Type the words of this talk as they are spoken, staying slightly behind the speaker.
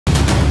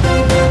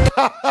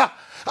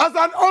As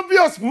an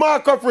obvious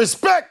mark of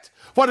respect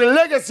for the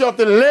legacy of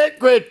the late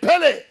great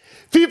Pele,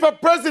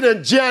 FIFA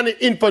President Gianni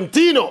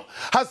Infantino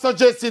has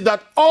suggested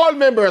that all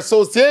member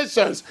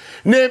associations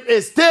name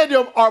a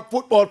stadium or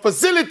football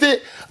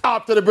facility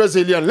after the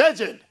Brazilian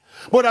legend.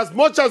 But as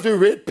much as we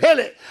rate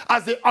Pele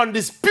as the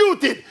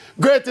undisputed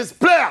greatest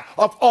player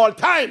of all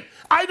time,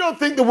 I don't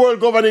think the world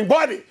governing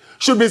body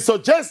should be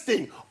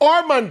suggesting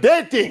or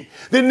mandating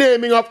the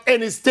naming of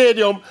any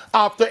stadium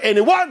after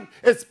anyone,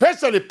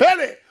 especially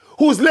Pele,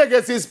 whose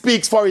legacy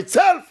speaks for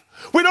itself.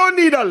 We don't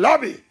need a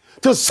lobby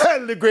to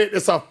sell the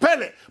greatness of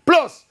Pele.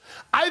 Plus,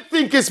 I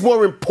think it's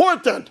more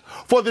important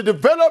for the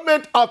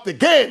development of the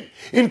game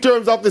in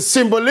terms of the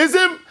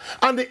symbolism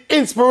and the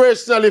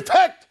inspirational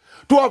effect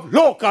to have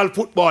local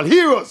football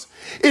heroes.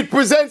 It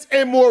presents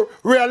a more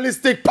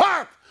realistic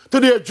path to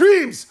their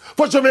dreams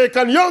for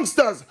Jamaican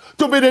youngsters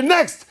to be the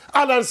next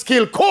Alan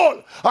Skill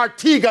Cole or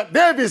Teagat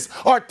Davis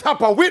or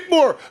Tapper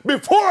Whitmore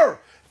before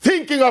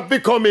thinking of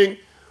becoming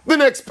the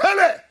next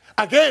Pele.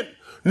 Again,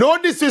 no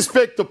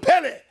disrespect to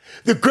Pele,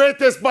 the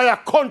greatest by a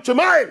country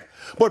mile,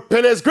 but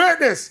Pele's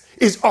greatness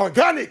is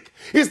organic.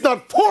 It's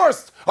not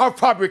forced or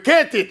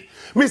fabricated.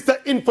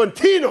 Mr.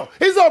 Infantino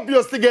is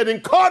obviously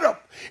getting caught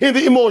up in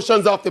the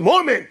emotions of the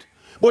moment.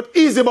 But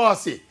easy,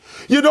 bossy,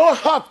 you don't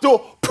have to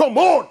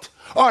promote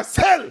or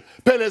sell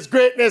Pele's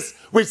greatness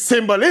with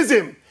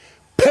symbolism.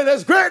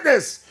 Pele's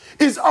greatness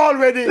is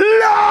already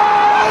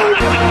loud!